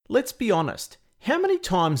Let's be honest. How many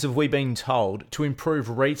times have we been told to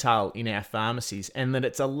improve retail in our pharmacies and that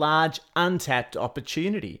it's a large untapped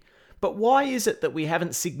opportunity? But why is it that we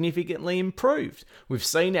haven't significantly improved? We've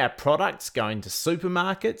seen our products going to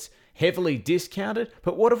supermarkets, heavily discounted,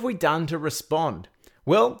 but what have we done to respond?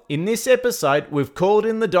 Well, in this episode, we've called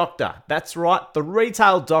in the doctor. That's right, the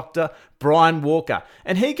retail doctor, Brian Walker.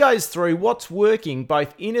 And he goes through what's working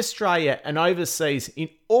both in Australia and overseas in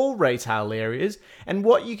all retail areas and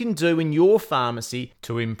what you can do in your pharmacy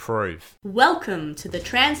to improve. Welcome to the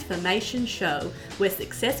Transformation Show, where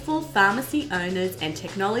successful pharmacy owners and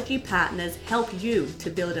technology partners help you to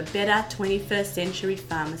build a better 21st century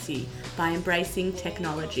pharmacy by embracing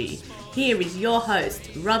technology. Here is your host,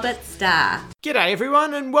 Robert Starr. G'day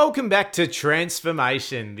everyone and welcome back to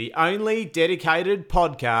Transformation, the only dedicated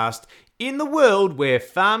podcast in the world where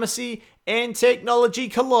pharmacy and technology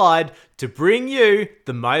collide to bring you,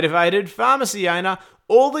 the motivated pharmacy owner,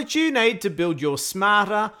 all that you need to build your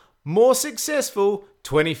smarter, more successful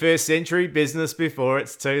 21st century business before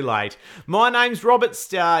it's too late. My name's Robert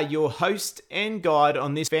Starr, your host and guide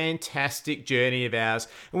on this fantastic journey of ours.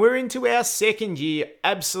 And we're into our second year,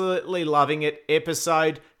 absolutely loving it,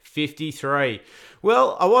 episode 53.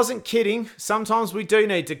 Well, I wasn't kidding. Sometimes we do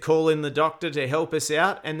need to call in the doctor to help us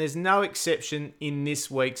out, and there's no exception in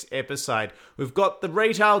this week's episode. We've got the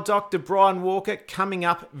retail doctor, Brian Walker, coming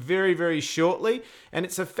up very, very shortly, and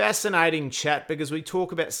it's a fascinating chat because we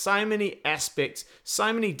talk about so many aspects,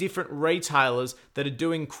 so many different retailers that are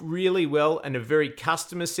doing really well and are very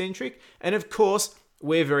customer-centric, and of course,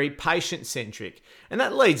 we're very patient-centric. And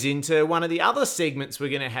that leads into one of the other segments we're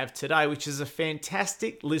going to have today, which is a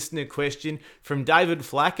fantastic listener question from David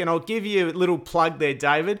Flack. And I'll give you a little plug there,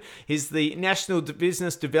 David. He's the National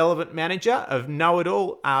Business Development Manager of Know It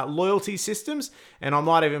All Loyalty Systems. And I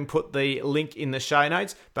might even put the link in the show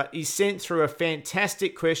notes. But he sent through a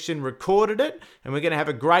fantastic question, recorded it, and we're going to have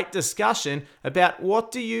a great discussion about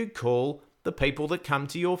what do you call the people that come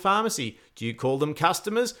to your pharmacy? Do you call them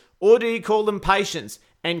customers or do you call them patients?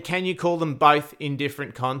 And can you call them both in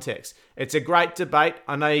different contexts? It's a great debate.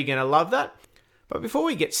 I know you're going to love that. But before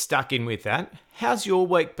we get stuck in with that, how's your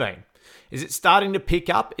week been? Is it starting to pick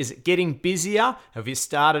up? Is it getting busier? Have you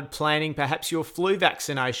started planning perhaps your flu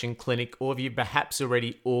vaccination clinic, or have you perhaps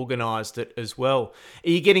already organised it as well? Are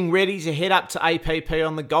you getting ready to head up to APP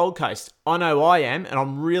on the Gold Coast? I know I am, and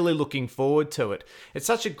I'm really looking forward to it. It's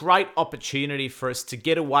such a great opportunity for us to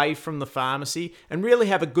get away from the pharmacy and really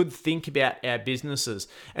have a good think about our businesses.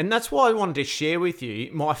 And that's why I wanted to share with you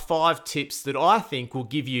my 5 tips that I think will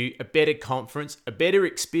give you a better conference, a better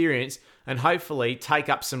experience, and hopefully take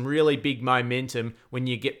up some really big momentum when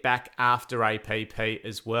you get back after APP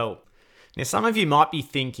as well. Now, some of you might be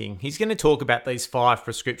thinking, he's going to talk about these 5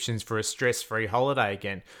 prescriptions for a stress-free holiday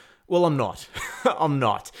again. Well, I'm not. I'm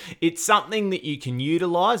not. It's something that you can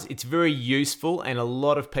utilize. It's very useful, and a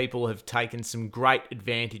lot of people have taken some great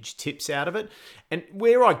advantage tips out of it. And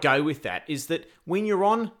where I go with that is that when you're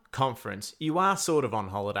on conference, you are sort of on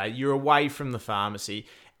holiday. You're away from the pharmacy,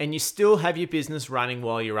 and you still have your business running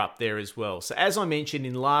while you're up there as well. So as I mentioned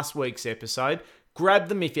in last week's episode, grab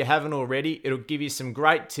them if you haven't already. It'll give you some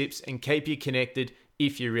great tips and keep you connected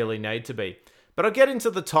if you really need to be. But I'll get into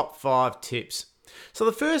the top 5 tips. So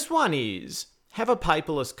the first one is have a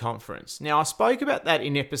paperless conference. Now, I spoke about that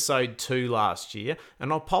in episode 2 last year,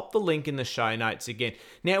 and I'll pop the link in the show notes again.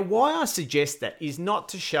 Now, why I suggest that is not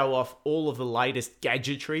to show off all of the latest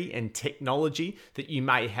gadgetry and technology that you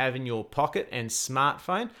may have in your pocket and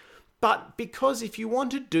smartphone, but because if you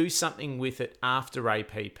want to do something with it after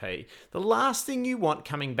APP, the last thing you want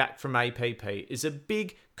coming back from APP is a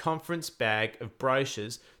big conference bag of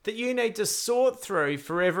brochures that you need to sort through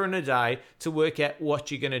forever and a day to work out what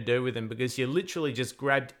you're going to do with them, because you literally just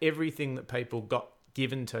grabbed everything that people got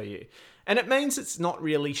given to you. And it means it's not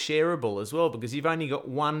really shareable as well, because you've only got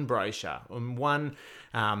one brochure and one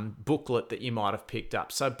booklet that you might have picked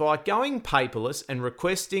up. So by going paperless and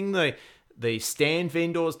requesting the stand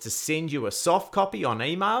vendors to send you a soft copy on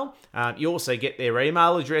email. You also get their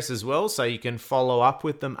email address as well, so you can follow up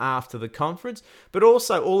with them after the conference. But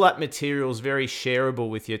also all that material is very shareable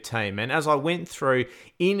with your team. And as I went through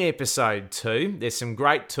in episode 2, there's some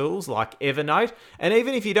great tools like Evernote. And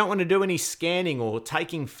even if you don't want to do any scanning or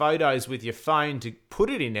taking photos with your phone to put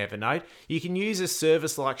it in Evernote, you can use a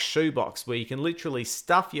service like Shoebox, where you can literally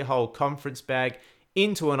stuff your whole conference bag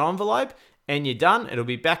into an envelope, and you're done. It'll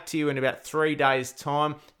be back to you in about 3 days'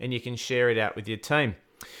 time, and you can share it out with your team.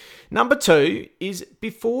 Number 2 is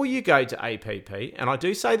before you go to APP, and I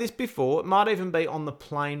do say this before, it might even be on the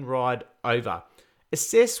plane ride over,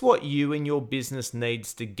 assess what you and your business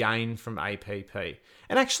needs to gain from APP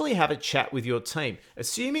and actually have a chat with your team,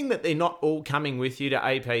 assuming that they're not all coming with you to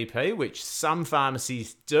APP, which some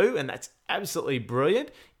pharmacies do, and that's absolutely brilliant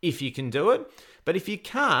if you can do it. But if you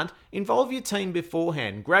can't, involve your team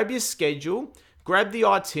beforehand. Grab your schedule, grab the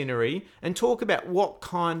itinerary, and talk about what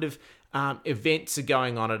kind of events are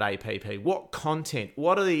going on at APP, what content,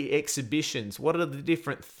 what are the exhibitions, what are the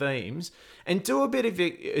different themes, and do a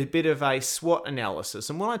bit of a SWOT analysis.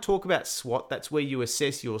 And when I talk about SWOT, that's where you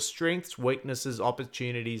assess your strengths, weaknesses,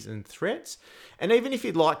 opportunities, and threats. And even if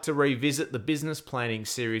you'd like to revisit the business planning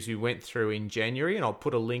series we went through in January, and I'll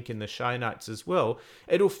put a link in the show notes as well,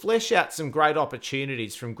 it'll flesh out some great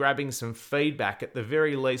opportunities from grabbing some feedback, at the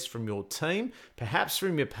very least from your team, perhaps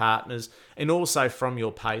from your partners, and also from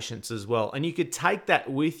your patients as well. And you could take that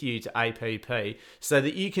with you to APP so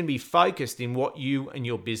that you can be focused in what you and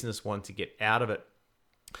your business want to get out of it.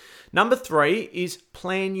 Number 3 is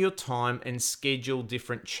plan your time and schedule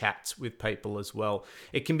different chats with people as well.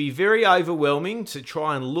 It can be very overwhelming to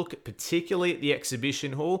try and look at, particularly at the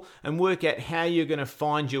exhibition hall, and work out how you're going to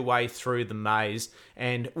find your way through the maze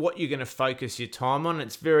and what you're going to focus your time on.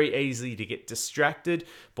 It's very easy to get distracted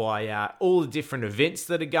by all the different events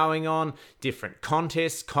that are going on, different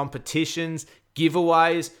contests, competitions,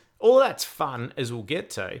 giveaways. All that's fun, as we'll get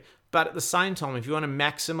to. But at the same time, if you want to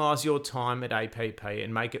maximize your time at APP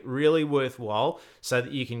and make it really worthwhile so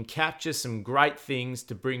that you can capture some great things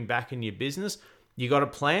to bring back in your business, you got a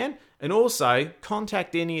plan, and also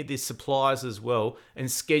contact any of the suppliers as well and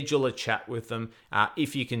schedule a chat with them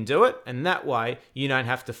if you can do it. And that way you don't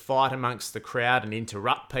have to fight amongst the crowd and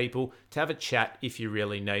interrupt people to have a chat if you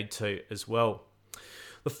really need to as well.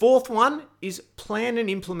 The 4th one is plan an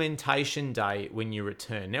implementation day when you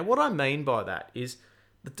return. Now, what I mean by that is,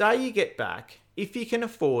 the day you get back, if you can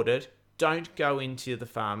afford it, don't go into the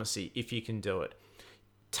pharmacy if you can do it.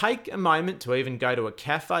 Take a moment to even go to a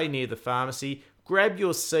cafe near the pharmacy, grab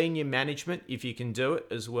your senior management if you can do it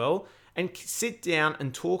as well, and sit down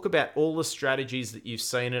and talk about all the strategies that you've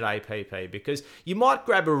seen at APP, because you might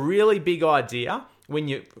grab a really big idea when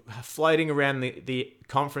you're floating around the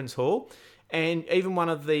conference hall, and even one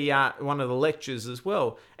of the lectures as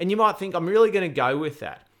well, and you might think, I'm really going to go with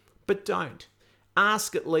that, but don't.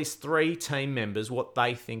 Ask at least 3 team members what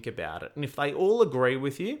they think about it. And if they all agree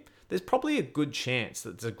with you, there's probably a good chance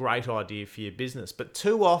that it's a great idea for your business. But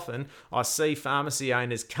too often, I see pharmacy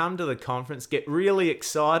owners come to the conference, get really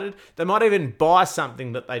excited. They might even buy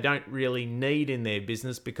something that they don't really need in their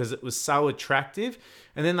business because it was so attractive.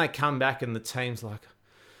 And then they come back and the team's like,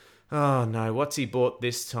 oh no, what's he bought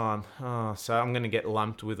this time? Oh, so I'm going to get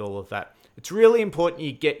lumped with all of that. It's really important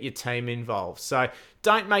you get your team involved. So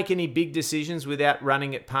don't make any big decisions without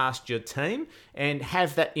running it past your team, and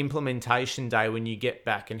have that implementation day when you get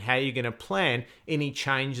back, and how you're going to plan any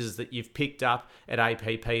changes that you've picked up at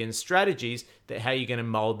APP and strategies, that how you're going to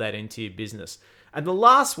mold that into your business. And the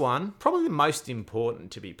last one, probably the most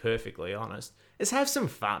important to be perfectly honest, is have some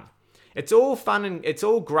fun. It's all fun and it's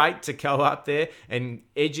all great to go up there and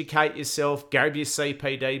educate yourself, grab your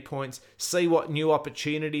CPD points, see what new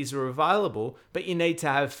opportunities are available, but you need to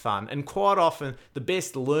have fun. And quite often, the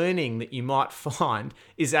best learning that you might find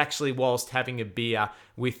is actually whilst having a beer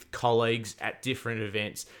with colleagues at different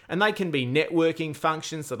events. And they can be networking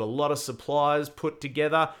functions that a lot of suppliers put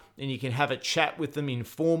together, and you can have a chat with them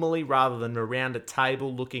informally rather than around a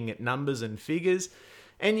table looking at numbers and figures.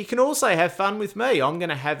 And you can also have fun with me. I'm going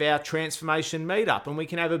to have our transformation meetup, and we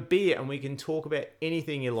can have a beer and we can talk about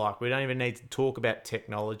anything you like. We don't even need to talk about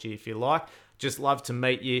technology if you like. Just love to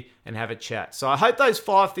meet you and have a chat. So I hope those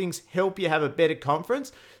 5 things help you have a better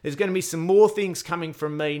conference. There's going to be some more things coming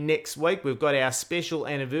from me next week. We've got our special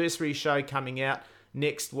anniversary show coming out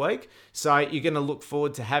next week. So you're going to look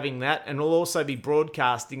forward to having that. And we'll also be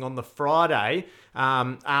broadcasting on the Friday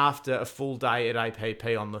after a full day at APP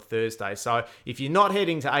on the Thursday. So if you're not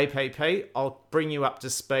heading to APP, I'll bring you up to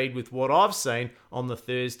speed with what I've seen on the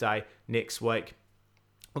Thursday next week.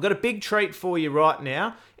 I've got a big treat for you right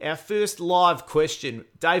now. Our first live question.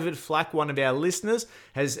 David Flack, one of our listeners,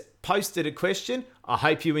 has posted a question. I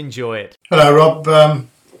hope you enjoy it. Hello, Rob.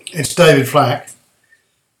 It's David Flack.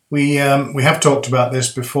 We have talked about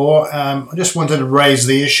this before. I just wanted to raise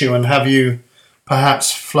the issue and have you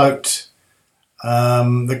perhaps float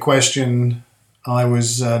the question I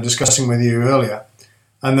was discussing with you earlier,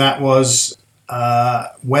 and that was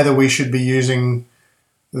whether we should be using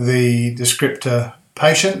the descriptor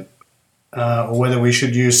patient or whether we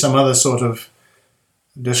should use some other sort of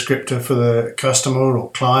descriptor for the customer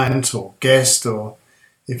or client or guest, or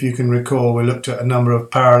if you can recall, we looked at a number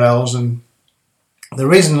of parallels. And the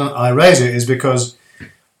reason I raise it is because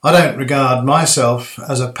I don't regard myself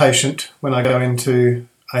as a patient when I go into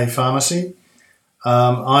a pharmacy.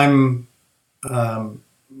 I'm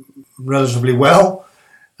relatively well,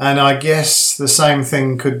 and I guess the same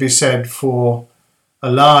thing could be said for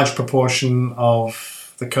a large proportion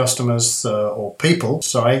of the customers or people,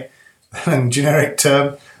 in generic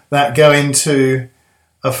term, that go into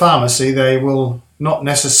a pharmacy. They will not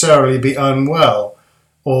necessarily be unwell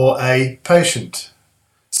or a patient.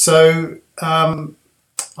 So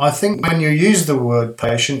I think when you use the word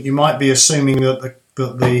patient, you might be assuming that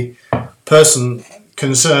the person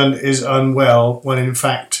concerned is unwell when in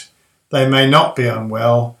fact they may not be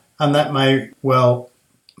unwell, and that may well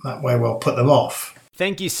put them off.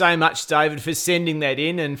 Thank you so much, David, for sending that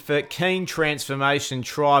in. And for keen Transformation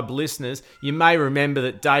Tribe listeners, you may remember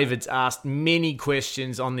that David's asked many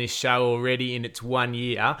questions on this show already in its 1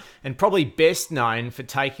 year, and probably best known for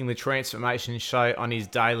taking the Transformation Show on his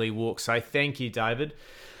daily walk. So thank you, David.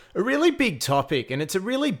 A really big topic, and it's a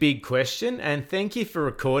really big question, and thank you for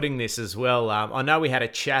recording this as well. I know we had a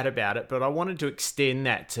chat about it, but I wanted to extend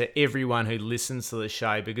that to everyone who listens to the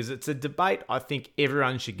show, because it's a debate I think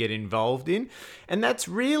everyone should get involved in. And that's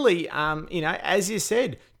really, as you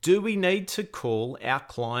said, do we need to call our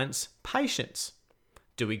clients patients?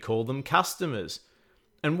 Do we call them customers?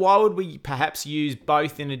 And why would we perhaps use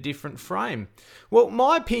both in a different frame? Well,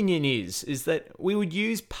 my opinion is that we would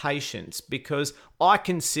use patients because I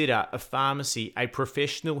consider a pharmacy a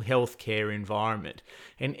professional healthcare environment.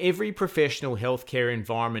 And every professional healthcare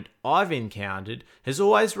environment I've encountered has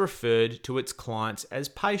always referred to its clients as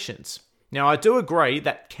patients. Now, I do agree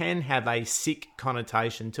that can have a sick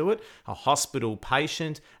connotation to it, a hospital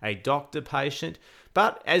patient, a doctor patient.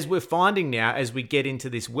 But as we're finding now, as we get into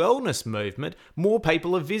this wellness movement, more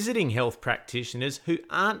people are visiting health practitioners who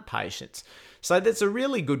aren't patients. So that's a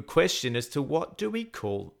really good question as to what do we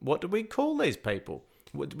call these people?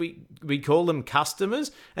 Do we call them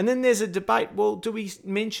customers? And then there's a debate, well, do we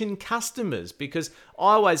mention customers? Because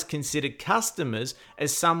I always consider customers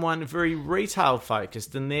as someone very retail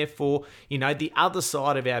focused, and therefore, the other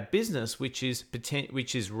side of our business, which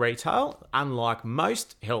is retail, unlike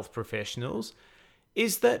most health professionals,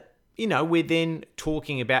 is that, we're then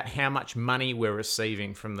talking about how much money we're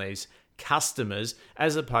receiving from these customers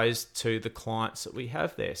as opposed to the clients that we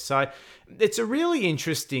have there. So it's a really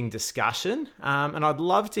interesting discussion, and I'd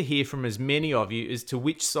love to hear from as many of you as to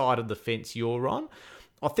which side of the fence you're on.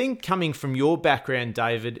 I think coming from your background,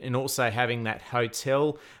 David, and also having that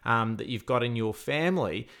hotel that you've got in your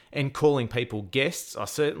family and calling people guests, I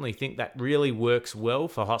certainly think that really works well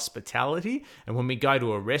for hospitality. And when we go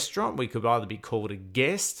to a restaurant, we could either be called a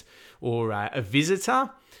guest or a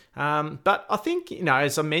visitor. But I think,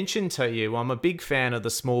 as I mentioned to you, I'm a big fan of the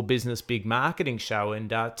Small Business Big Marketing Show,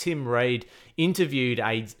 and Tim Reed interviewed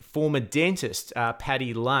a former dentist,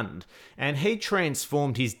 Paddy Lund, and he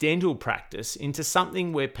transformed his dental practice into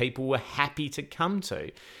something where people were happy to come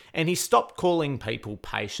to. And he stopped calling people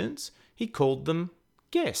patients, he called them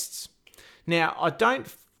guests. Now, I don't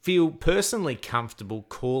feel personally comfortable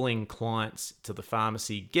calling clients to the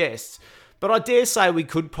pharmacy guests, but I dare say we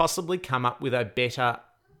could possibly come up with a better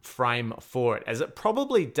frame for it, as it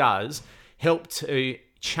probably does help to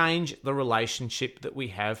change the relationship that we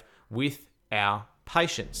have with our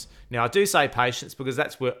patients. Now, I do say patients because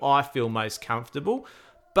that's where I feel most comfortable,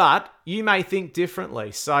 but you may think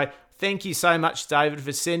differently. So thank you so much, David,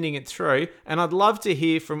 for sending it through, and I'd love to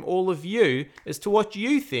hear from all of you as to what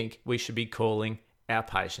you think we should be calling our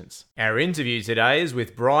patients. Our interview today is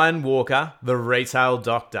with Brian Walker, the Retail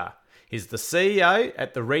Doctor. He's the CEO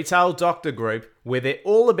at the Retail Doctor Group, where they're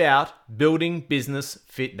all about building business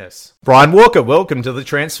fitness. Brian Walker, welcome to the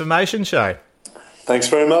Transformation Show. Thanks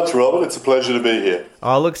very much, Robert. It's a pleasure to be here.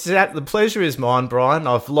 Oh, look, the pleasure is mine, Brian.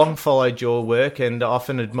 I've long followed your work and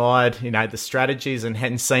often admired, the strategies and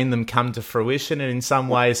hadn't seen them come to fruition. And in some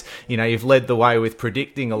ways, you've led the way with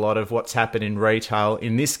predicting a lot of what's happened in retail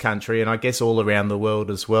in this country and I guess all around the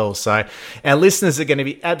world as well. So our listeners are going to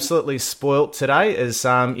be absolutely spoilt today as,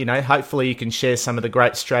 hopefully you can share some of the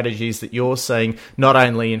great strategies that you're seeing, not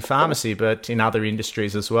only in pharmacy, but in other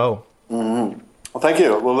industries as well. Mm-hmm. Well, thank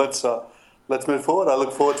you. Well, let's move forward. I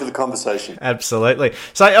look forward to the conversation. Absolutely.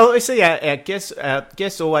 So obviously our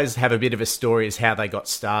guests always have a bit of a story as how they got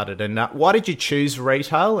started. And why did you choose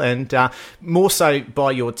retail? And more so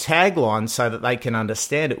by your tagline so that they can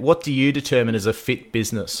understand it, what do you determine as a fit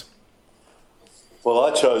business? Well,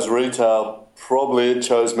 I chose retail. Probably it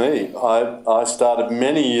chose me. I started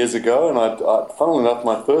many years ago, and funnily enough,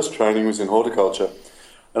 my first training was in horticulture.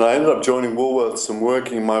 And I ended up joining Woolworths and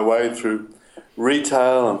working my way through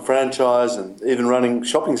retail and franchise and even running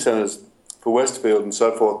shopping centres for Westfield and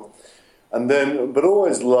so forth. but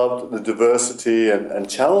always loved the diversity and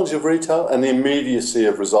challenge of retail and the immediacy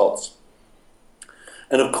of results.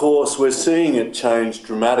 And of course, we're seeing it change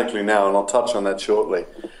dramatically now, and I'll touch on that shortly.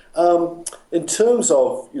 In terms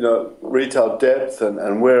of retail depth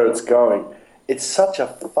and where it's going, it's such a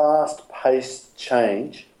fast-paced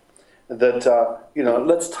change that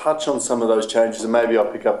let's touch on some of those changes, and maybe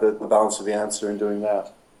I'll pick up the balance of the answer in doing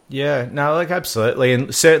that. Yeah, no, absolutely.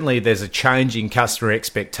 And certainly there's a change in customer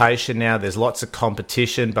expectation now. There's lots of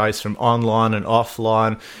competition, both from online and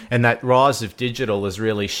offline. And that rise of digital has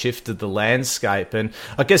really shifted the landscape. And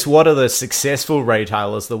I guess what are the successful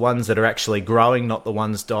retailers, the ones that are actually growing, not the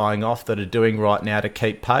ones dying off, that are doing right now to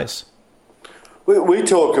keep pace? We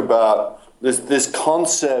talk about this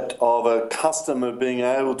concept of a customer being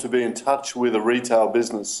able to be in touch with a retail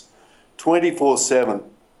business 24/7.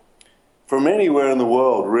 From anywhere in the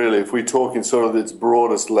world, really, if we talk in sort of its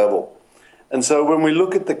broadest level. And so when we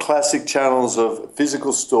look at the classic channels of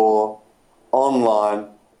physical store, online,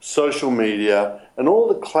 social media, and all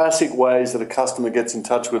the classic ways that a customer gets in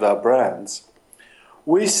touch with our brands,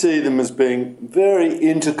 we see them as being very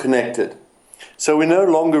interconnected. So we no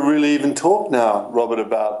longer really even talk now, Robert,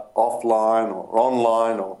 about offline or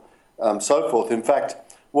online or so forth. In fact,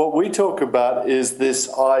 what we talk about is this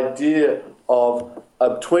idea of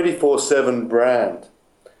a 24/7 brand.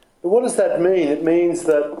 And what does that mean? It means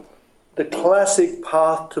that the classic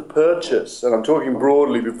path to purchase, and I'm talking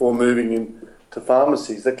broadly before moving into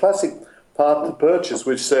pharmacies, the classic path to purchase,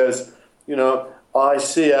 which says, I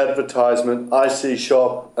see advertisement, I see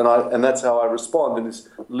shop, and that's how I respond in this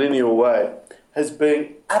linear way, has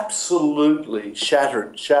been absolutely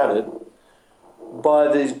shattered by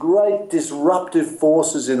these great disruptive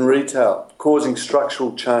forces in retail causing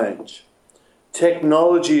structural change.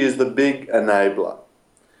 Technology is the big enabler.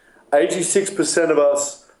 86% of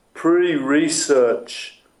us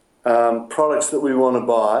pre-research products that we want to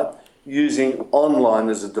buy using online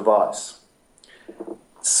as a device.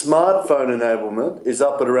 Smartphone enablement is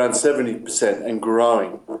up at around 70% and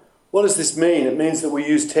growing. What does this mean? It means that we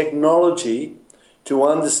use technology to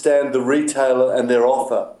understand the retailer and their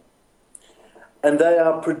offer. And they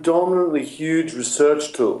are predominantly huge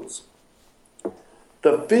research tools.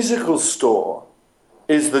 The physical store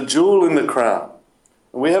is the jewel in the crown.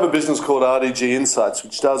 And we have a business called RDG Insights,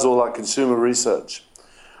 which does all our consumer research.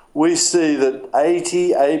 We see that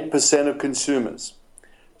 88% of consumers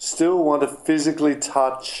still want to physically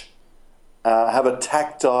touch, have a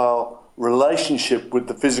tactile relationship with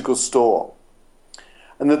the physical store.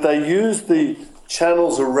 And that they use the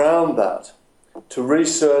channels around that to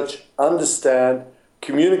research, understand,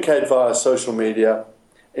 communicate via social media,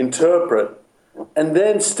 interpret, and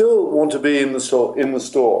then still want to be in the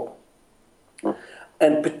store.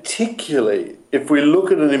 And particularly if we look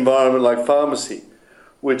at an environment like pharmacy,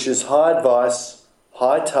 which is high advice,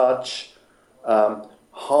 high touch,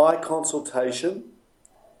 high consultation,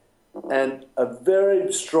 and a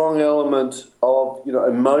very strong element of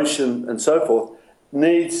emotion and so forth,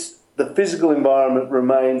 needs the physical environment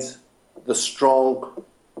remains the strong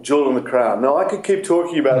jewel in the crown. Now, I could keep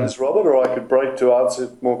talking about this, Robert, or I could break to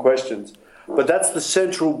answer more questions. But that's the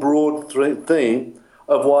central broad theme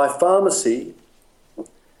of why pharmacy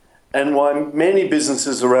and why many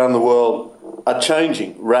businesses around the world are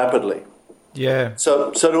changing rapidly. Yeah.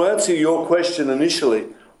 So to answer your question initially,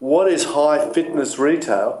 what is high fitness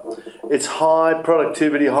retail? It's high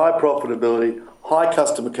productivity, high profitability, high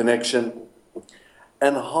customer connection,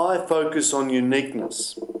 and high focus on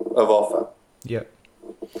uniqueness of offer. Yeah.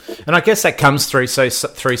 And I guess that comes through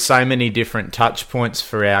so many different touch points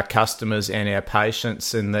for our customers and our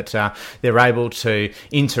patients, and that they're able to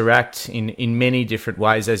interact in many different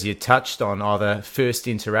ways, as you touched on, either first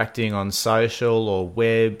interacting on social or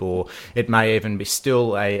web, or it may even be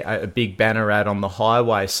still a big banner ad on the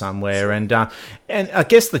highway somewhere. And I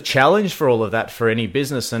guess the challenge for all of that for any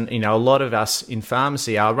business, and a lot of us in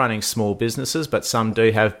pharmacy are running small businesses, but some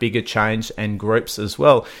do have bigger chains and groups as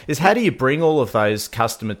well, is how do you bring all of those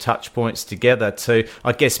customer touch points together to,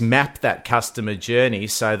 I guess, map that customer journey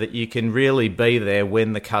so that you can really be there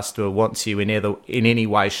when the customer wants you in any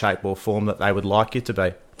way, shape or form that they would like you to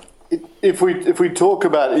be? If we talk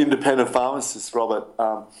about independent pharmacists, Robert,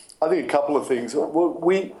 I think a couple of things.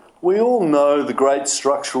 We all know the great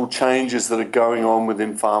structural changes that are going on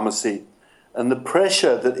within pharmacy and the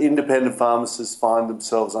pressure that independent pharmacists find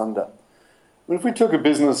themselves under. If we took a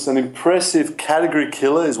business, an impressive category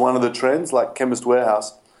killer is one of the trends, like Chemist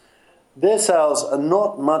Warehouse. Their sales are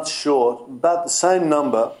not much short, about the same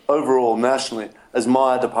number overall nationally as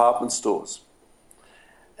Myer department stores.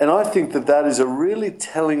 And I think that is a really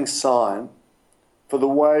telling sign for the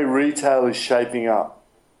way retail is shaping up.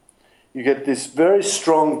 You get this very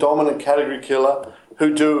strong, dominant category killer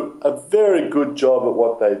who do a very good job at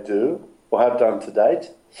what they do, or have done to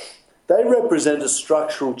date. They represent a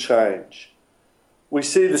structural change. We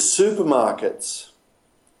see the supermarkets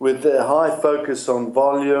with their high focus on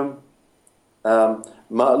volume,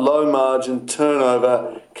 low margin,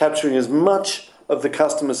 turnover, capturing as much of the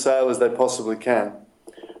customer sale as they possibly can,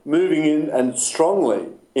 moving in and strongly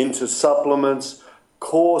into supplements,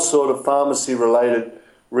 core sort of pharmacy-related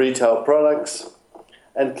retail products,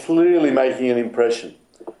 and clearly making an impression.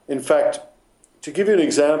 In fact, to give you an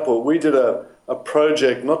example, we did a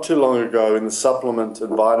project not too long ago in the supplement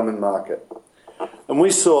and vitamin market. And we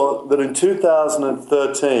saw that in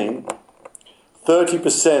 2013,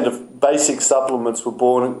 30% of basic supplements were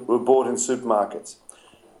bought in supermarkets.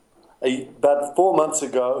 About 4 months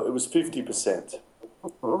ago, it was 50%.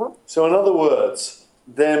 So in other words,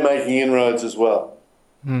 they're making inroads as well.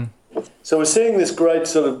 So we're seeing this great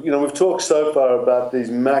sort of, we've talked so far about these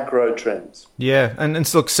macro trends. Yeah,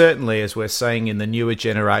 and look, certainly as we're seeing in the newer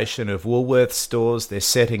generation of Woolworths stores, they're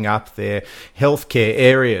setting up their healthcare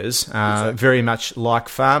areas very much like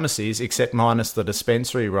pharmacies, except minus the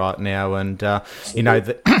dispensary right now. And,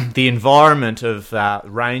 the environment of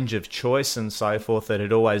range of choice and so forth that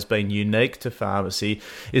had always been unique to pharmacy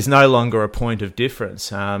is no longer a point of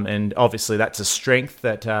difference. And obviously that's a strength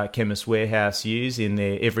that Chemist Warehouse use in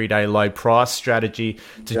their everyday low price strategy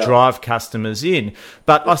to drive customers in.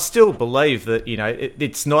 But I still believe that,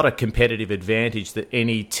 it's not a competitive advantage that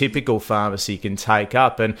any typical pharmacy can take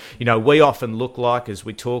up. And, we often look like, as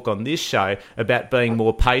we talk on this show, about being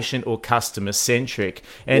more patient or customer centric.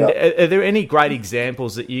 And are there any great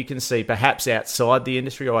examples that you can see perhaps outside the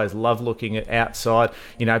industry? I always love looking at outside,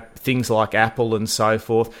 things like Apple and so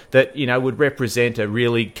forth that, would represent a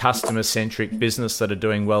really customer centric business that are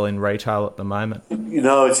doing well in retail at the moment.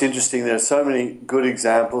 It's interesting. There are so many good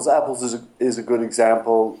examples. Apple's is a good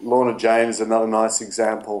example. Lorna Jane is another nice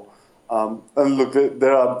example. And look,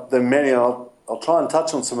 there are many. I'll try and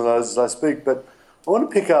touch on some of those as I speak. But I want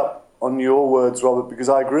to pick up on your words, Robert, because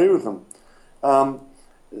I agree with them.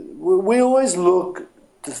 We always look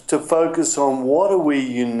to focus on what are we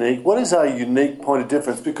unique. What is our unique point of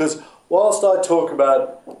difference? Because whilst I talk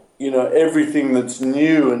about everything that's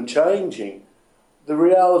new and changing, the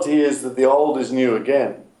reality is that the old is new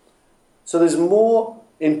again. So there's more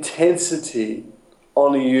intensity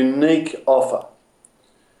on a unique offer.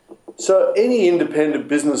 So any independent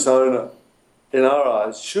business owner, in our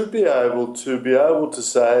eyes, should be able to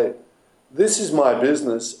say, this is my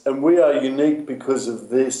business and we are unique because of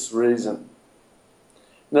this reason.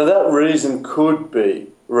 Now that reason could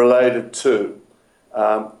be related to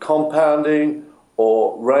compounding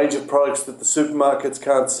or range of products that the supermarkets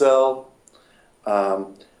can't sell.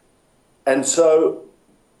 And so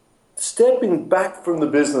stepping back from the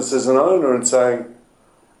business as an owner and saying,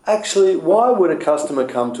 actually, why would a customer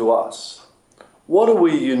come to us? What are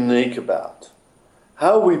we unique about?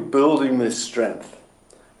 How are we building this strength?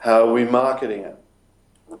 How are we marketing it?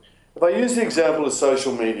 If I use the example of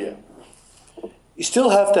social media, you still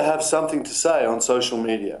have to have something to say on social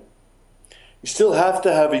media. You still have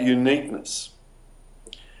to have a uniqueness.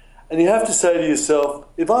 And you have to say to yourself,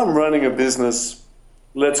 if I'm running a business,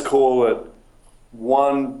 let's call it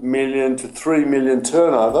 1 million to 3 million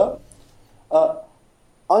turnover,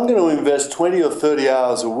 I'm going to invest 20 or 30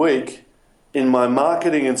 hours a week in my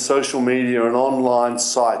marketing and social media and online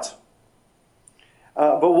site.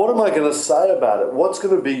 But what am I going to say about it? What's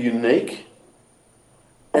going to be unique?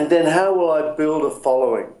 And then how will I build a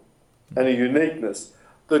following and a uniqueness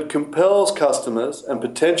that compels customers and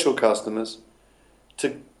potential customers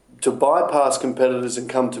to bypass competitors and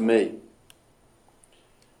come to me?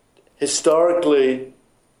 Historically,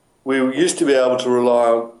 we used to be able to rely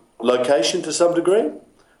on location to some degree,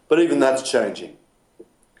 but even that's changing.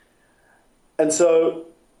 And so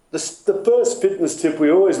the first fitness tip we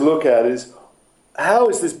always look at is, how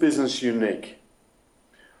is this business unique?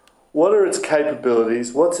 What are its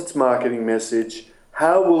capabilities? What's its marketing message?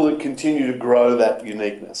 How will it continue to grow that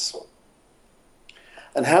uniqueness?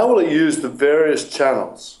 And how will it use the various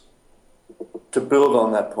channels to build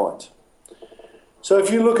on that point? So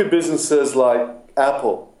if you look at businesses like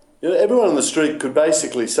Apple, everyone on the street could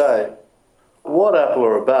basically say what Apple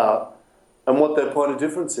are about and what their point of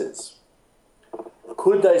difference is.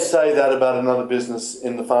 Could they say that about another business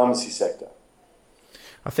in the pharmacy sector?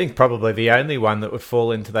 I think probably the only one that would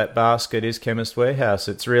fall into that basket is Chemist Warehouse.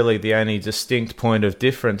 It's really the only distinct point of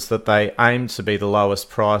difference that they aim to be the lowest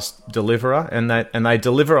price deliverer, and they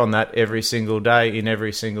deliver on that every single day in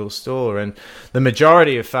every single store. And the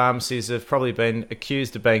majority of pharmacies have probably been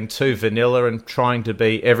accused of being too vanilla and trying to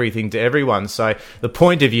be everything to everyone. So the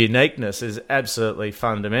point of uniqueness is absolutely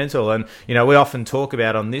fundamental. And, you know, we often talk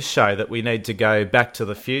about on this show that we need to go back to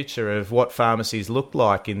the future of what pharmacies looked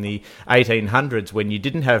like in the 1800s, when you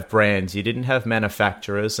didn't have brands, you didn't have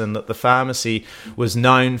manufacturers, and that the pharmacy was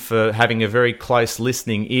known for having a very close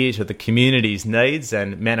listening ear to the community's needs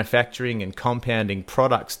and manufacturing and compounding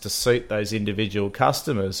products to suit those individual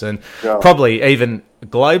customers. And probably even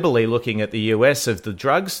globally, looking at the US, of the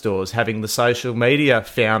drugstores having the social media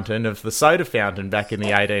fountain of the soda fountain back in the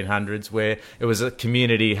 1800s, where it was a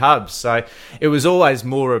community hub. So it was always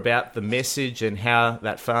more about the message and how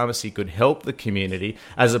that pharmacy could help the community,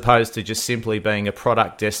 as opposed to just simply being a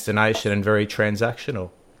product destination and very transactional.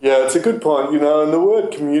 Yeah, it's a good point, you know, and the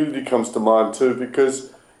word community comes to mind too,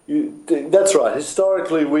 because that's right.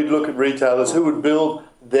 Historically, we'd look at retailers who would build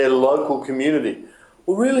their local community.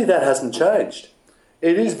 Well, really, that hasn't changed.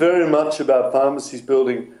 It is very much about pharmacies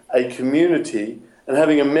building a community and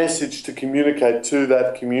having a message to communicate to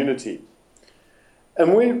that community.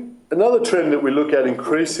 And another trend that we look at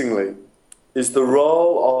increasingly is the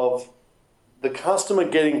role of the customer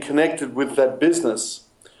getting connected with that business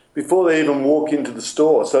before they even walk into the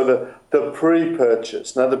store. So the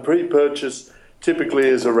pre-purchase. Now, the pre-purchase typically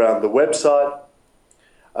is around the website.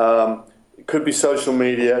 It could be social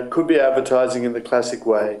media, could be advertising in the classic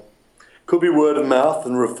way, could be word of mouth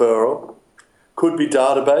and referral, could be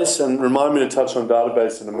database, and remind me to touch on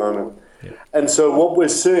database in a moment. Yeah. And so what we're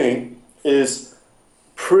seeing is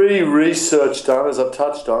pre-research done, as I've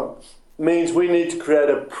touched on, means we need to create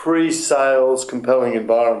a pre-sales compelling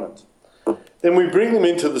environment. Then we bring them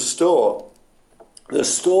into the store. The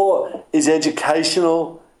store is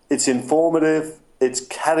educational, it's informative, it's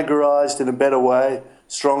categorized in a better way,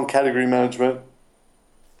 strong category management.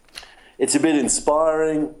 It's a bit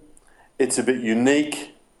inspiring, it's a bit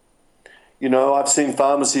unique. You know, I've seen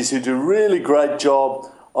pharmacies who do a really great job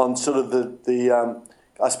on sort of the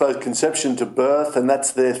I suppose, conception to birth, and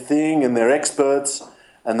that's their thing, and they're experts,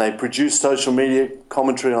 and they produce social media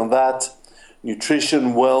commentary on that,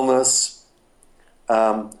 nutrition, wellness,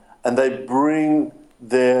 and they bring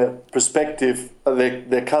their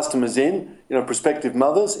their customers in, you know, prospective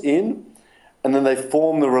mothers in, and then they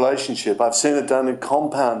form the relationship. I've seen it done in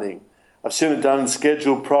compounding. I've seen it done in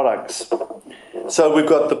scheduled products. So we've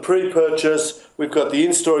got the pre-purchase, we've got the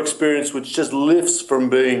in-store experience, which just lifts from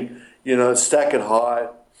being, you know, stack it high,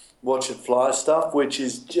 watch it fly stuff, which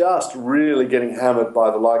is just really getting hammered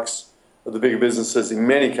by the likes of the bigger businesses in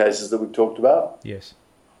many cases that we've talked about. Yes.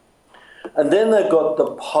 And then they've got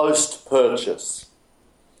the post-purchase.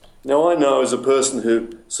 Now, I know as a person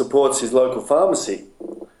who supports his local pharmacy,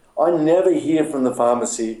 I never hear from the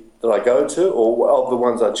pharmacy that I go to, or of the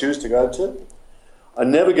ones I choose to go to. I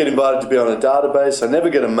never get invited to be on a database. I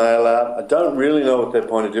never get a mail out. I don't really know what their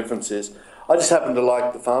point of difference is. I just happen to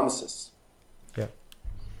like the pharmacists. Yeah.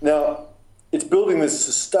 Now, it's building this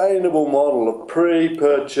sustainable model of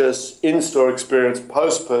pre-purchase, in-store experience,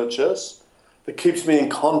 post-purchase that keeps me in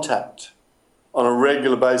contact on a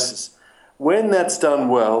regular basis. When that's done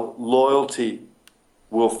well, loyalty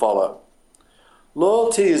will follow.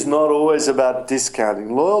 Loyalty is not always about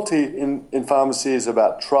discounting. Loyalty in pharmacy is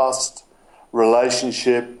about trust,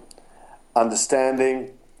 relationship,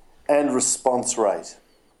 understanding, and response rate,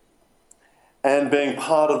 and being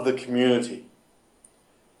part of the community.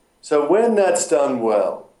 So when that's done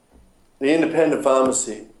well, the independent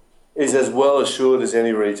pharmacy is as well assured as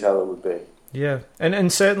any retailer would be. Yeah,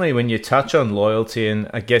 and certainly when you touch on loyalty,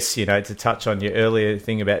 and I guess, you know, to touch on your earlier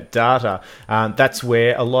thing about data, that's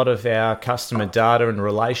where a lot of our customer data and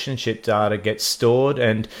relationship data gets stored.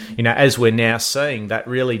 And, you know, as we're now seeing, that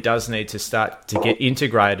really does need to start to get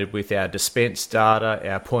integrated with our dispense data,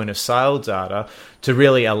 our point of sale data, to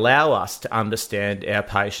really allow us to understand our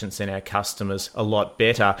patients and our customers a lot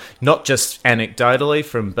better, not just anecdotally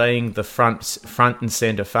from being the front and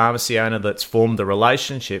centre pharmacy owner that's formed the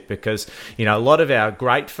relationship, because, you know, a lot of our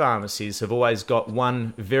great pharmacies have always got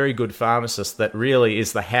one very good pharmacist that really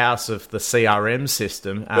is the house of the CRM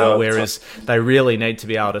system, whereas they really need to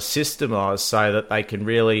be able to systemise so that they can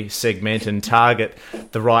really segment and target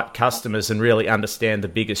the right customers and really understand the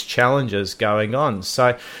biggest challenges going on.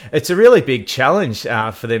 So it's a really big challenge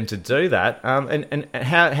for them to do that. And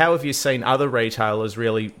how have you seen other retailers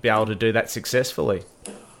really be able to do that successfully?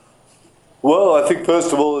 Well, I think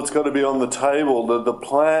first of all, it's got to be on the table. The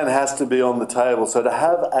plan has to be on the table. So to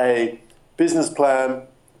have a business plan,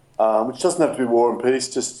 which doesn't have to be War and Peace,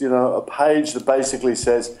 just, a page that basically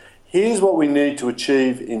says, here's what we need to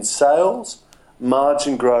achieve in sales,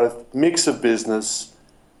 margin growth, mix of business,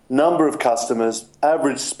 number of customers,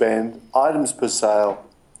 average spend, items per sale,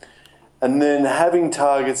 and then having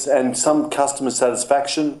targets and some customer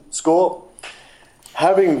satisfaction score,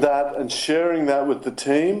 having that and sharing that with the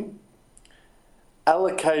team,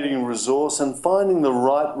 allocating resource and finding the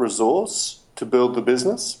right resource to build the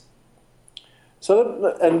business.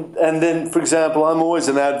 So, and then, for example, I'm always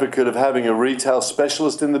an advocate of having a retail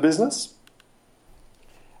specialist in the business,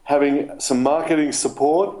 having some marketing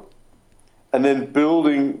support, and then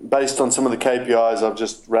building, based on some of the KPIs I've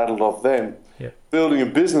just rattled off then, building a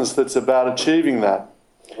business that's about achieving that.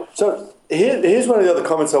 So here's one of the other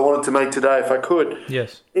comments I wanted to make today, if I could.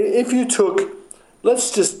 Yes. If you took,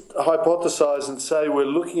 let's just hypothesize and say we're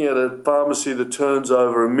looking at a pharmacy that turns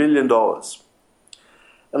over $1 million.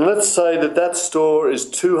 And let's say that store is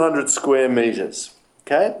 200 square metres,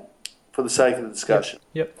 okay, for the sake of the discussion.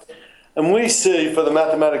 Yep. And we see, for the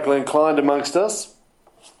mathematically inclined amongst us,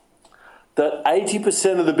 that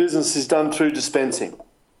 80% of the business is done through dispensing.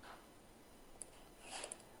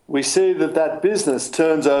 We see that business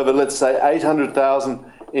turns over, let's say, $800,000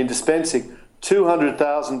 in dispensing,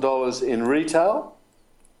 $200,000 in retail.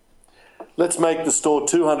 Let's make the store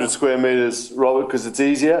 200 square metres, Robert, because it's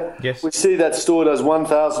easier. Yes. We see that store does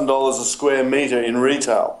 $1,000 a square metre in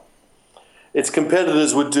retail. Its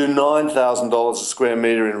competitors would do $9,000 a square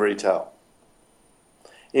metre in retail.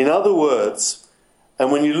 In other words,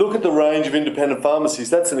 and when you look at the range of independent pharmacies,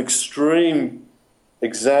 that's an extreme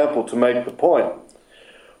example to make the point.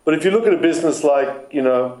 But if you look at a business like,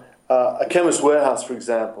 a Chemist Warehouse, for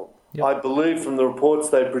example, I believe from the reports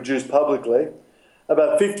they produce publicly,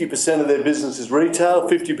 about 50% of their business is retail,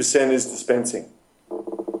 50% is dispensing.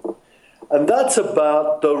 And that's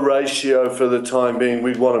about the ratio for the time being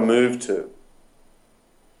we'd want to move to.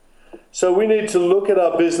 So we need to look at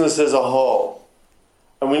our business as a whole.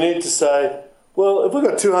 And we need to say, well, if we've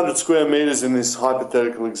got 200 square metres in this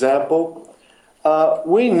hypothetical example,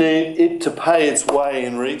 we need it to pay its way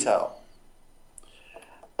in retail.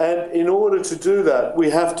 And in order to do that,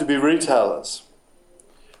 we have to be retailers.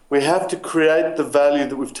 We have to create the value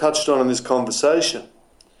that we've touched on in this conversation.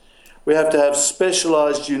 We have to have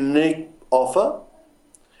specialised, unique offer.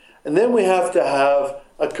 And then we have to have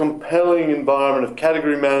a compelling environment of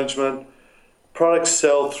category management, product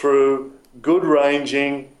sell-through, good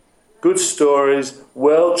ranging, good stories,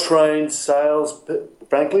 well-trained salespeople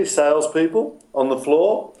on the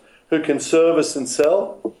floor who can service and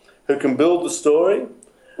sell, who can build the story,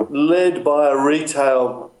 led by a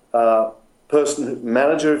retail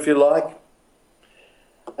manager, if you like.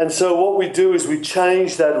 And so what we do is we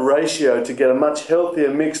change that ratio to get a much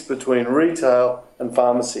healthier mix between retail and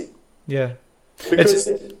pharmacy. Yeah. Because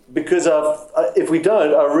if we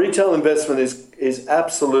don't, our retail investment is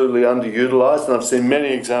absolutely underutilised, and I've seen many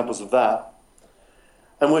examples of that.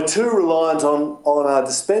 And we're too reliant on our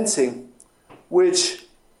dispensing, which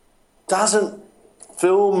doesn't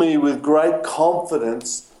fill me with great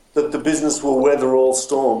confidence that the business will weather all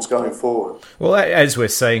storms going forward. Well, as we're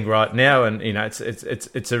seeing right now, and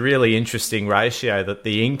it's a really interesting ratio that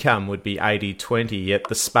the income would be 80-20, yet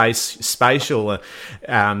the spatial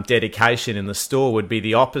dedication in the store would be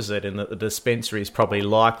the opposite, in that the dispensary is probably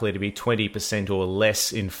likely to be 20% or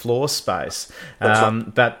less in floor space.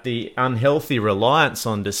 But the unhealthy reliance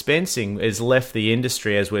on dispensing has left the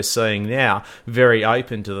industry, as we're seeing now, very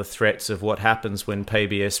open to the threats of what happens when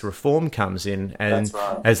PBS reform comes in, and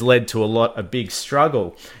has led to a big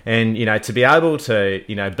struggle. And to be able to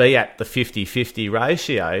be at the 50-50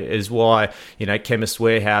 ratio is why Chemist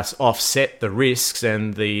Warehouse offset the risks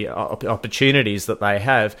and the opportunities that they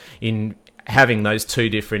have in having those two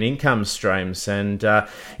different income streams. And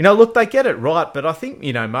look, they get it right, but I think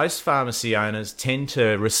most pharmacy owners tend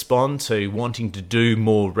to respond to wanting to do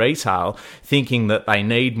more retail, thinking that they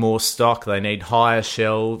need more stock, they need higher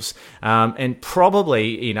shelves, and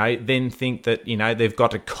probably then think that they've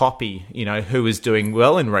got to copy who is doing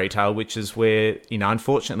well in retail, which is where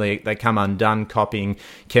unfortunately they come undone copying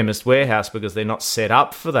Chemist Warehouse because they're not set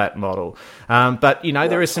up for that model. But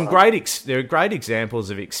there are some great examples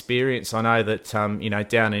of experience. I know that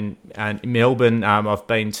down in Melbourne, I've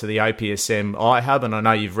been to the OPSM iHub, and I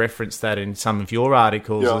know you've referenced that in some of your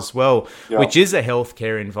articles as well, which is a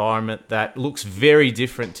healthcare environment that looks very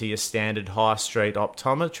different to your standard high street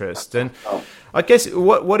optometrist. And I guess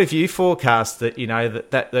what have you forecast that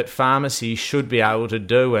that pharmacy should be able to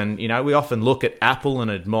do? And we often look at Apple and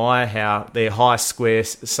admire how their high square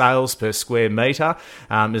sales per square meter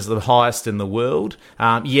is the highest in the world.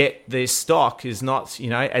 Yet their stock is not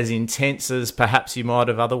as intense as perhaps you might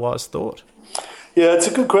have otherwise thought. Yeah, it's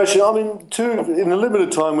a good question. I mean, in the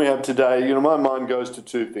limited time we have today, my mind goes to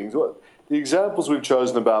two things. The examples we've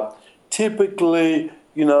chosen about typically,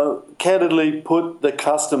 candidly put the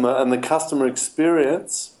customer and the customer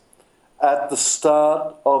experience at the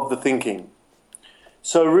start of the thinking.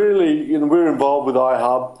 So really, we're involved with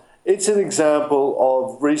iHub. It's an example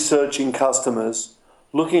of researching customers,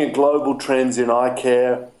 looking at global trends in eye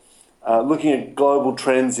care, looking at global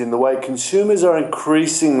trends in the way consumers are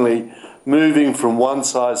increasingly moving from one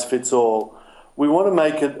size fits all. We want to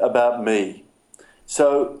make it about me.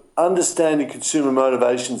 So understanding consumer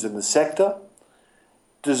motivations in the sector,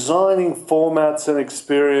 designing formats and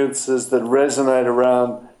experiences that resonate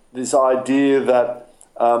around this idea that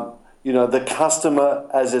the customer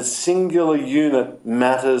as a singular unit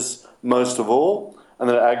matters most of all, and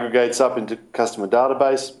then it aggregates up into customer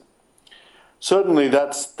database. Certainly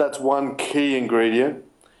that's one key ingredient.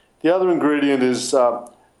 The other ingredient is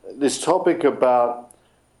this topic about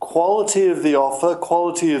quality of the offer,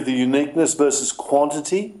 quality of the uniqueness versus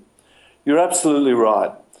quantity. You're absolutely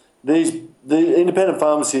right. The independent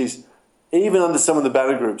pharmacies, even under some of the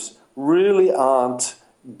banner groups, really aren't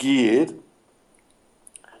geared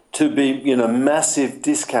to be massive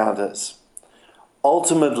discounters.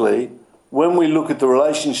 Ultimately, when we look at the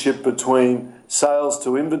relationship between sales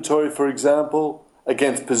to inventory, for example,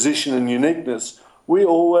 against position and uniqueness, we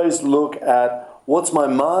always look at what's my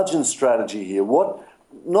margin strategy here?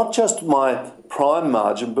 Not just my prime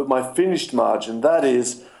margin, but my finished margin. That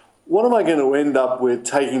is, what am I going to end up with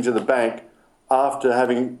taking to the bank after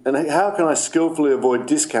having, and how can I skillfully avoid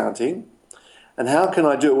discounting? And how can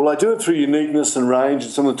I do it? Well, I do it through uniqueness and range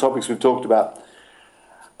and some of the topics we've talked about.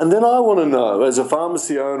 And then I want to know, as a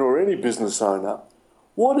pharmacy owner or any business owner,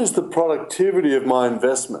 what is the productivity of my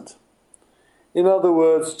investment? In other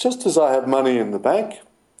words, just as I have money in the bank,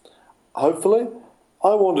 hopefully,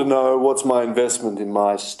 I want to know what's my investment in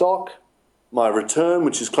my stock, my return,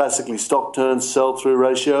 which is classically stock turns, sell-through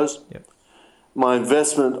ratios, my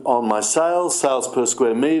investment on my sales per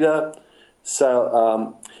square meter, it's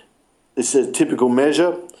a typical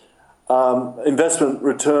measure, investment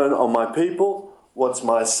return on my people, what's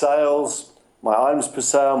my sales, my items per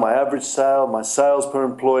sale, my average sale, my sales per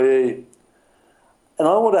employee. And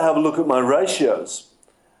I want to have a look at my ratios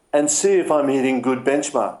and see if I'm hitting good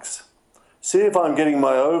benchmarks. See if I'm getting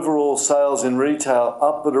my overall sales in retail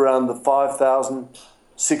up at around the $5,000,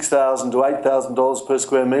 $6,000 to $8,000 per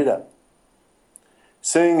square metre.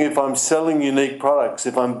 Seeing if I'm selling unique products,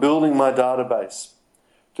 if I'm building my database.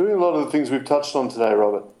 Doing a lot of the things we've touched on today,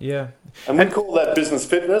 Robert. Yeah. And we call that business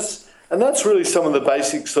fitness. And that's really some of the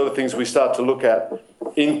basic sort of things we start to look at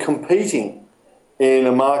in competing in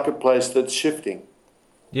a marketplace that's shifting.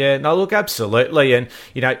 Yeah, no, look, absolutely. And,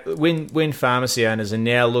 when pharmacy owners are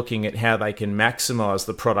now looking at how they can maximise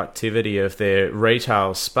the productivity of their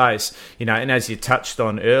retail space, and as you touched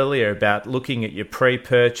on earlier about looking at your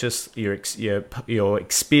pre-purchase, your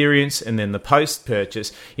experience, and then the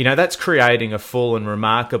post-purchase, that's creating a full and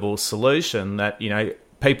remarkable solution that,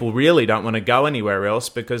 people really don't want to go anywhere else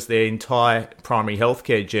because their entire primary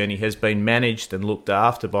healthcare journey has been managed and looked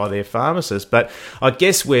after by their pharmacist. But I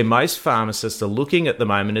guess where most pharmacists are looking at the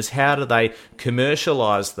moment is how do they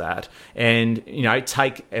commercialise that and,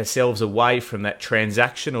 take ourselves away from that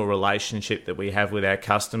transactional relationship that we have with our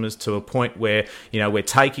customers to a point where, we're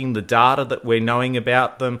taking the data that we're knowing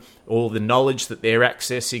about them, all the knowledge that they're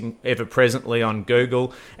accessing ever presently on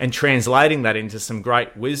Google, and translating that into some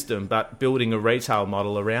great wisdom, but building a retail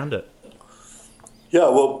model around it. Yeah,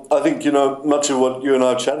 well, I think, much of what you and I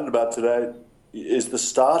have chatted about today is the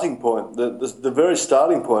starting point. The very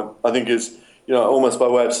starting point, I think, is, almost by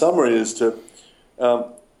way of summary, is to,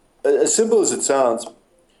 as simple as it sounds,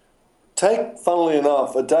 take, funnily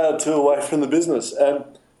enough, a day or two away from the business and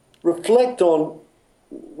reflect on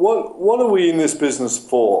what are we in this business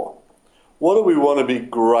for? What do we want to be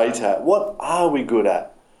great at? What are we good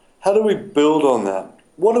at? How do we build on that?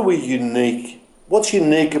 What are we unique? What's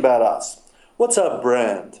unique about us? What's our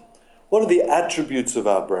brand? What are the attributes of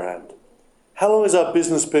our brand? How long has our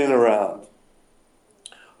business been around?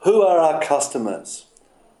 Who are our customers?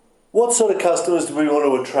 What sort of customers do we want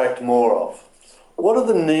to attract more of? What are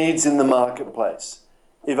the needs in the marketplace?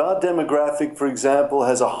 If our demographic, for example,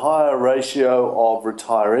 has a higher ratio of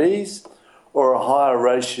retirees or a higher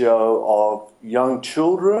ratio of young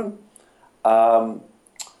children,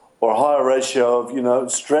 or a higher ratio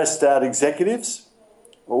of, stressed out executives,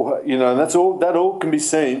 or, and that all can be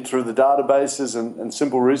seen through the databases and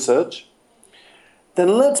simple research,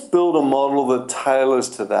 then let's build a model that tailors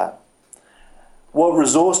to that. What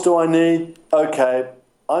resource do I need? Okay,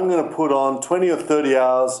 I'm going to put on 20 or 30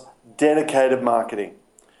 hours dedicated marketing,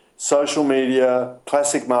 social media,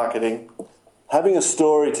 classic marketing, having a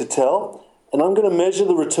story to tell, and I'm going to measure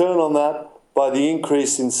the return on that by the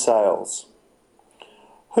increase in sales.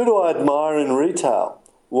 Who do I admire in retail?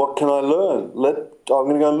 What can I learn? I'm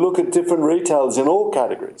going to go and look at different retailers in all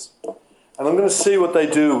categories, and I'm going to see what they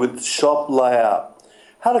do with shop layout.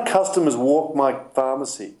 How do customers walk my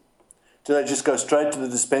pharmacy? Do they just go straight to the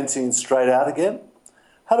dispensing and straight out again?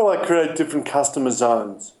 How do I create different customer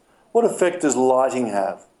zones? What effect does lighting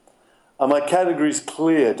have? Are my categories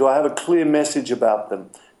clear? Do I have a clear message about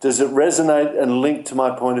them? Does it resonate and link to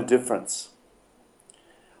my point of difference?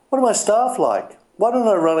 What are my staff like? Why don't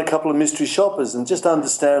I run a couple of mystery shoppers and just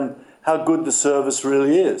understand how good the service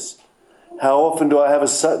really is? How often do I have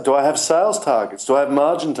sales targets? Do I have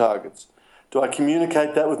margin targets? Do I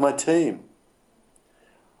communicate that with my team?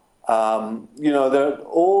 All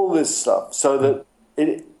this stuff. So that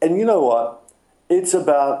and you know what? It's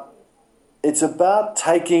about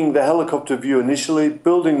taking the helicopter view initially,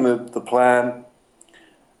 building the plan,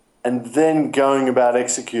 and then going about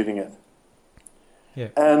executing it. Yeah.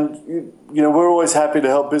 And we're always happy to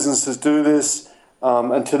help businesses do this.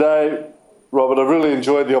 And today, Robert, I really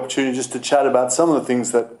enjoyed the opportunity just to chat about some of the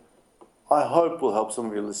things that I hope will help some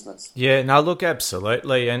of your listeners. Yeah, no, look,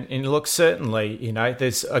 absolutely. And look, certainly,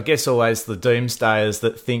 there's, I guess, always the doomsdayers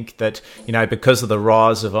that think that, because of the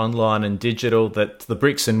rise of online and digital, that the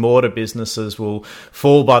bricks and mortar businesses will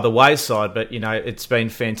fall by the wayside. But, it's been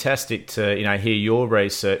fantastic to, hear your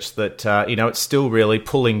research that, it's still really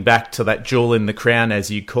pulling back to that jewel in the crown, as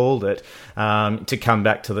you called it, to come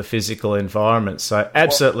back to the physical environment. So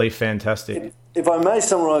absolutely fantastic. If I may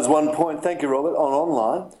summarise one point, thank you, Robert, on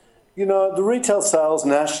online. The retail sales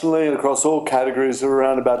nationally and across all categories are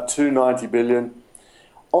around about $290 billion.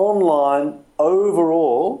 Online,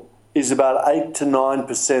 overall, is about 8 to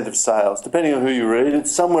 9% of sales. Depending on who you read,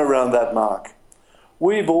 it's somewhere around that mark.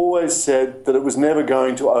 We've always said that it was never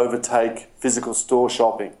going to overtake physical store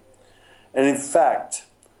shopping. And in fact,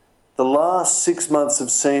 the last 6 months have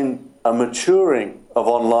seen a maturing of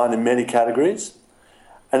online in many categories,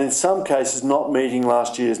 and in some cases not meeting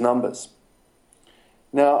last year's numbers.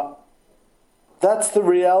 Now, that's the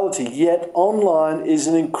reality, yet online is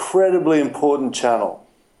an incredibly important channel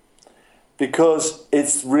because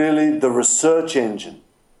it's really the research engine.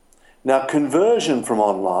 Now, conversion from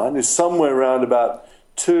online is somewhere around about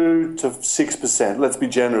 2 to 6%. Let's be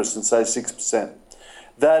generous and say 6%.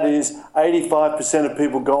 That is, 85% of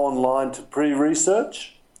people go online to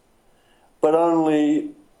pre-research, but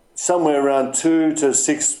only somewhere around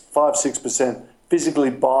 6% physically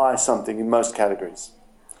buy something in most categories.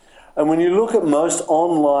 And when you look at most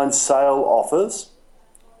online sale offers,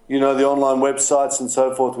 the online websites and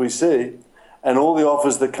so forth we see, and all the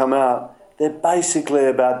offers that come out, they're basically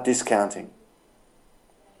about discounting.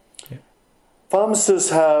 Yeah.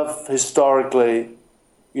 Pharmacists have historically,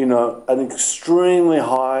 an extremely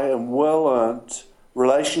high and well-earned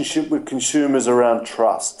relationship with consumers around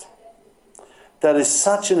trust. That is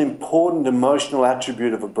such an important emotional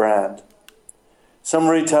attribute of a brand. Some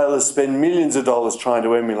retailers spend millions of dollars trying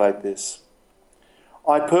to emulate this.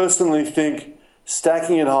 I personally think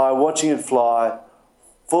stacking it high, watching it fly,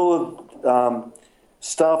 full of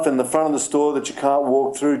stuff in the front of the store that you can't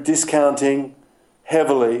walk through, discounting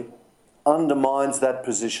heavily, undermines that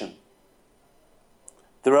position.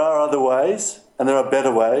 There are other ways, and there are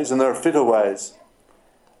better ways, and there are fitter ways.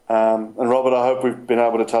 And Robert, I hope we've been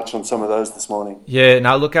able to touch on some of those this morning. Yeah,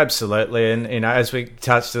 no, look, absolutely. And, as we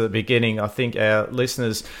touched at the beginning, I think our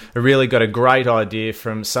listeners have really got a great idea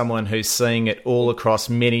from someone who's seeing it all across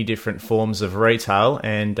many different forms of retail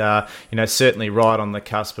and, certainly right on the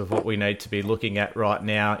cusp of what we need to be looking at right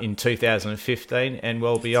now in 2015 and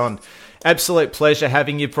well beyond. Absolute pleasure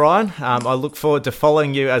having you, Brian. I look forward to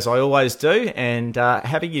following you as I always do and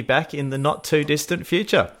having you back in the not too distant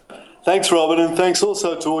future. Thanks, Robert, and thanks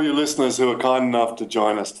also to all your listeners who are kind enough to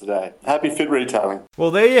join us today. Happy Fit Retailing. Well,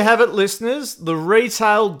 there you have it, listeners. The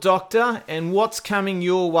Retail Doctor and what's coming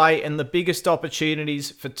your way and the biggest opportunities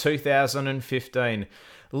for 2015.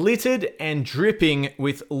 Littered and dripping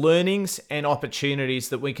with learnings and opportunities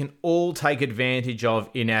that we can all take advantage of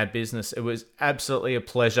in our business. It was absolutely a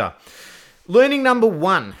pleasure. Learning number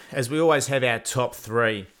 1, as we always have our top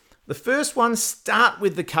 3. The first one, start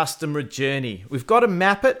with the customer journey. We've got to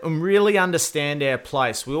map it and really understand our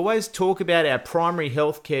place. We always talk about our primary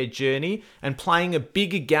healthcare journey and playing a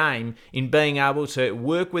bigger game in being able to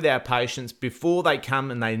work with our patients before they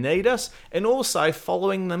come and they need us, and also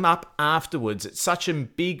following them up afterwards. It's such a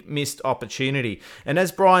big missed opportunity. And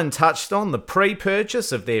as Brian touched on, the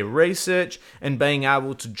pre-purchase of their research and being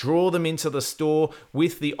able to draw them into the store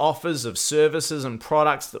with the offers of services and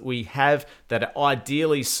products that we have that are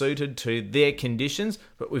ideally suited to their conditions,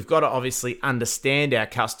 but we've got to obviously understand our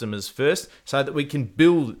customers first so that we can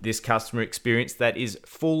build this customer experience that is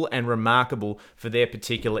full and remarkable for their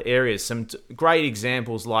particular areas. Some great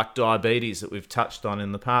examples like diabetes that we've touched on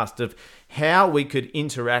in the past of how we could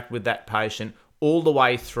interact with that patient all the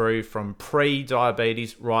way through from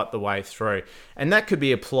pre-diabetes right the way through. And that could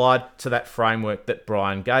be applied to that framework that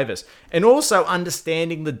Brian gave us. And also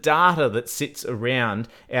understanding the data that sits around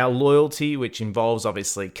our loyalty, which involves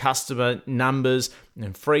obviously customer numbers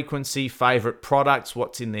and frequency, favorite products,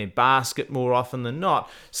 what's in their basket more often than not,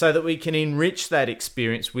 so that we can enrich that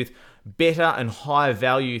experience with better and higher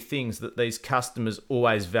value things that these customers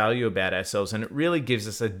always value about ourselves. And it really gives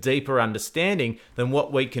us a deeper understanding than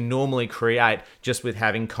what we can normally create just with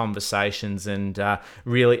having conversations and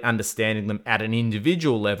really understanding them at an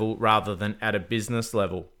individual level rather than at a business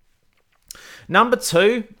level. Number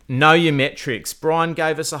 2, know your metrics. Brian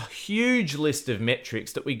gave us a huge list of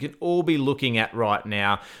metrics that we can all be looking at right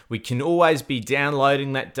now. We can always be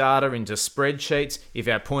downloading that data into spreadsheets if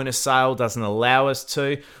our point of sale doesn't allow us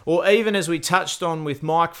to, or even as we touched on with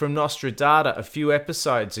Mike from Nostra Data a few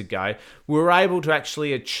episodes ago, we were able to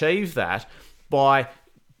actually achieve that by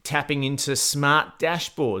tapping into smart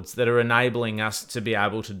dashboards that are enabling us to be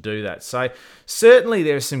able to do that. So certainly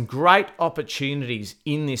there are some great opportunities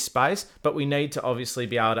in this space, but we need to obviously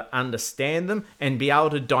be able to understand them and be able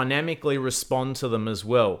to dynamically respond to them as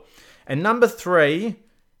well. And number 3,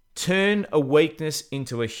 turn a weakness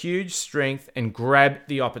into a huge strength and grab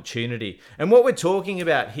the opportunity. And what we're talking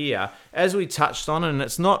about here, as we touched on, and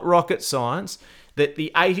it's not rocket science, that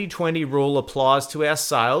the 80-20 rule applies to our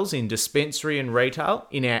sales in dispensary and retail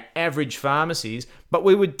in our average pharmacies, but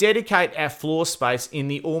we would dedicate our floor space in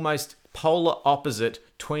the almost polar opposite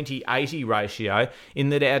 20-80 ratio, in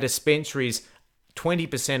that our dispensaries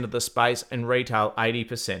 20% of the space and retail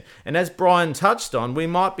 80%. And as Brian touched on, we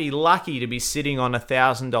might be lucky to be sitting on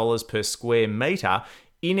 $1,000 per square meter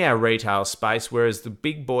in our retail space, whereas the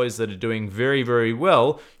big boys that are doing very, very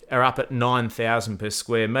well are up at 9,000 per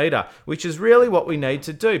square meter, which is really what we need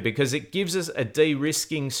to do because it gives us a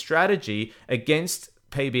de-risking strategy against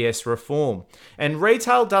PBS reform. And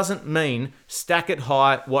retail doesn't mean stack it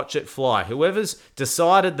high, watch it fly. Whoever's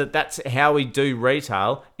decided that that's how we do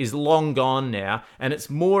retail is long gone now, and it's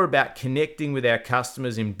more about connecting with our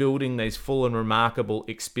customers in building these full and remarkable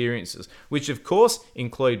experiences, which of course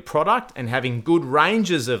include product and having good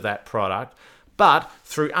ranges of that product, but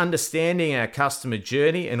through understanding our customer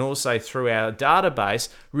journey and also through our database,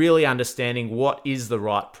 really understanding what is the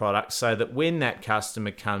right product so that when that customer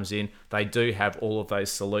comes in, they do have all of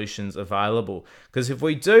those solutions available. Because if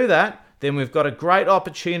we do that, then we've got a great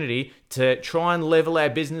opportunity to try and level our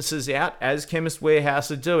businesses out, as Chemist Warehouse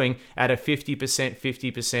are doing, at a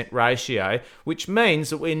 50% ratio, which means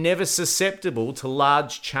that we're never susceptible to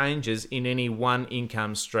large changes in any one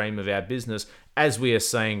income stream of our business, as we are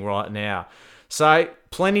seeing right now. So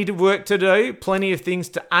plenty of work to do, plenty of things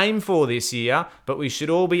to aim for this year, but we should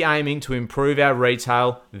all be aiming to improve our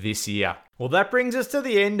retail this year. Well, that brings us to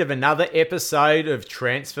the end of another episode of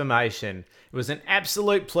Transformation. It was an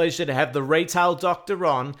absolute pleasure to have the Retail Doctor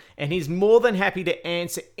on, and he's more than happy to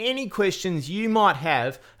answer any questions you might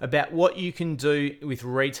have about what you can do with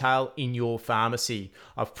retail in your pharmacy.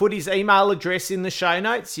 I've put his email address in the show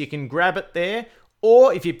notes, you can grab it there.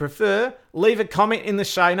 Or if you prefer, leave a comment in the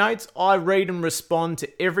show notes. I read and respond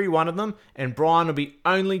to every one of them, and Brian will be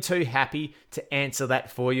only too happy to answer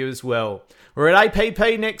that for you as well. We're at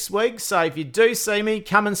APP next week, so if you do see me,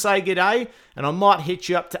 come and say good day, and I might hit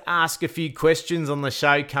you up to ask a few questions on the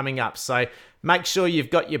show coming up. So make sure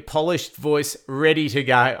you've got your polished voice ready to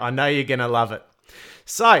go. I know you're going to love it.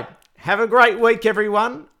 So have a great week,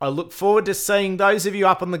 everyone. I look forward to seeing those of you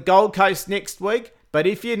up on the Gold Coast next week. But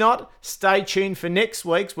if you're not, stay tuned for next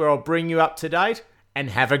week's where I'll bring you up to date, and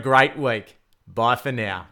have a great week. Bye for now.